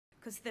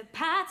'Cause the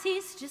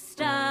party's just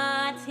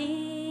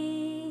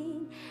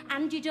starting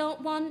and you don't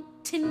want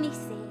to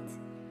miss it.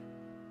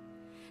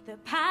 The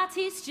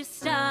party's just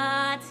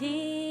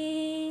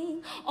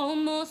starting,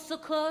 almost so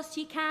close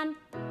you can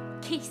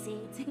kiss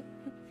it.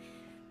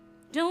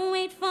 Don't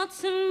wait for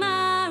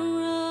tomorrow,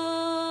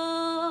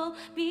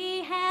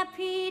 be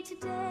happy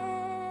today.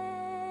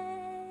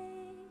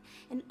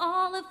 And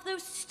all of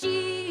those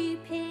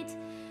stupid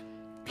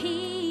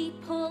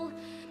people,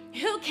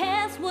 who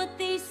cares what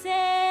they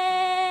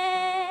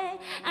say?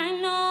 I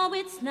know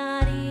it's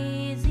not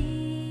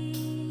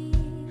easy,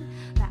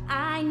 but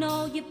I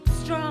know you're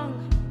strong.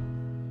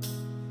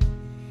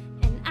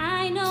 And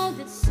I know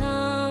that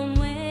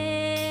somewhere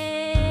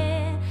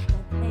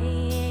they're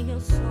playing your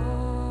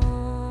song.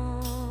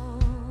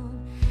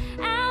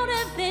 Out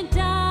of the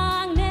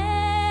darkness,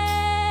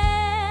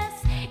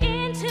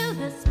 into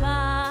the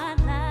spotlight,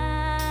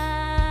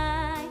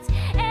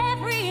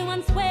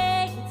 everyone's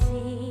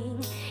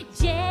waiting,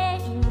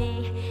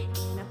 Jamie,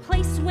 in a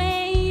place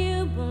where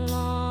you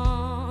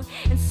belong.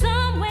 And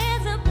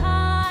somewhere's a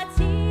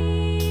party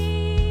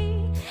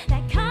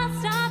that can't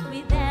stop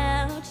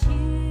without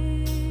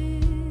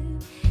you.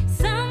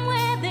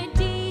 Somewhere the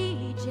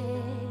DJ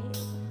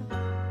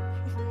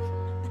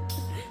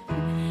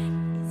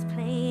is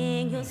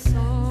playing your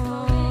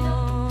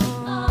song.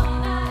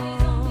 All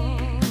eyes on me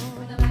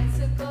when the lights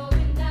are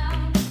going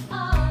down.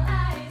 All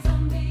eyes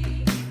on me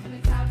when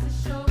the crowds are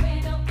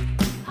showing up.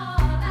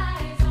 All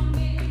eyes on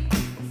me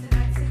when the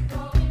lights are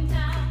going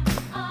down.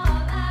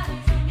 All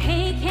eyes on me.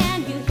 Hey, can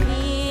you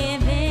hear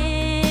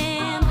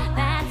them?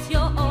 That's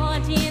your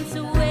audience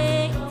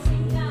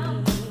waiting.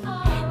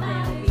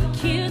 There'll be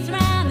queues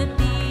round the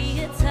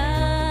theater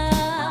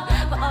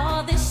for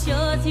all the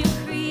shows you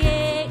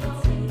created.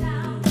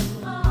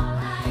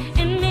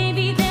 And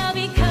maybe there'll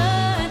be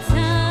curtains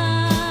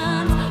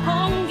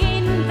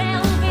hanging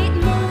velvet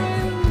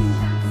moons.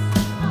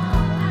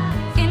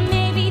 And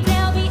maybe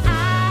there'll be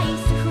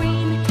ice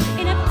cream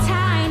in a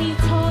tiny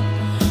tub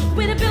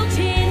with a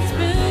built-in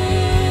spoon.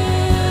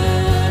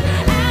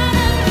 Out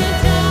of the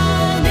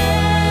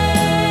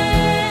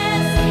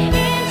darkness,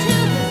 into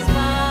the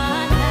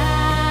spotlight,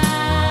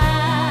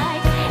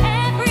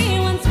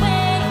 everyone's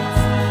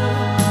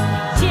waiting,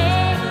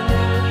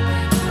 Jamie,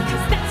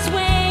 'cause that's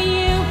where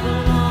you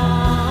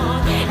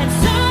belong. And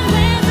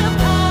somewhere's a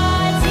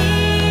party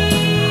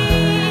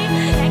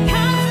that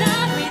can't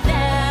stop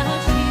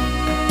without you.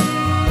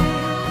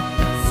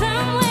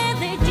 Somewhere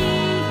the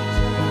DJ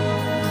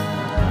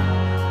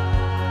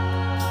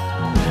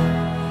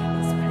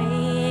is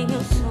playing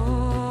your song.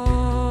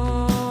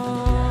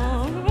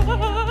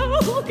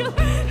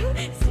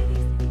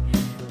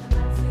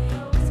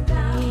 It's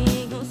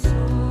playing your song.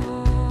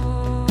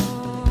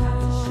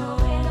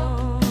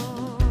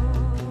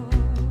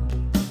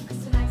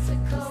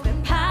 The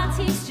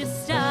party's just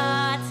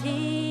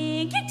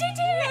starting.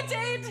 I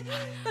did,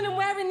 and I'm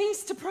wearing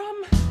these to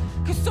prom.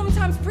 'Cause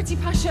sometimes, pretty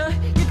Pasha,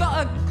 you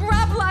gotta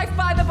grab life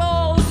by the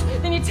balls.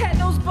 Then you take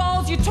those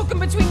balls, you tuck them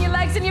between your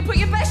legs, and you put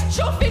your best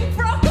chuffing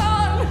frock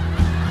on.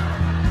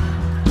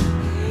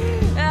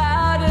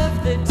 Out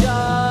of the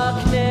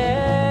darkness,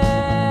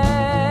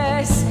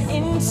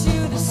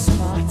 into the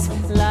spotlight,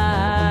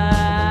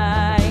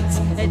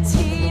 a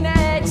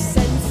teenage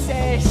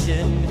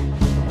sensation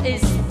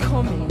is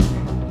coming.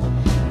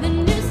 The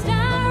new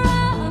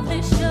star of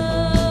the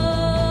show.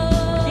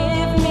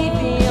 Give me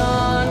the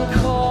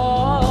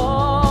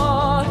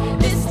encore,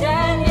 the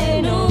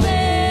standing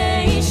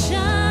ovation.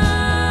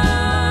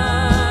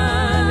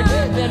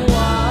 Then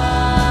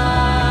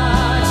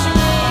watch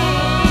me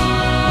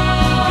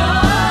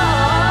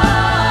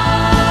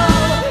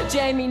go.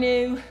 Jamie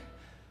knew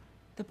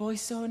the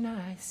boy's so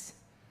nice,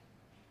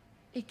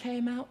 he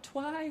came out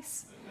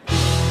twice.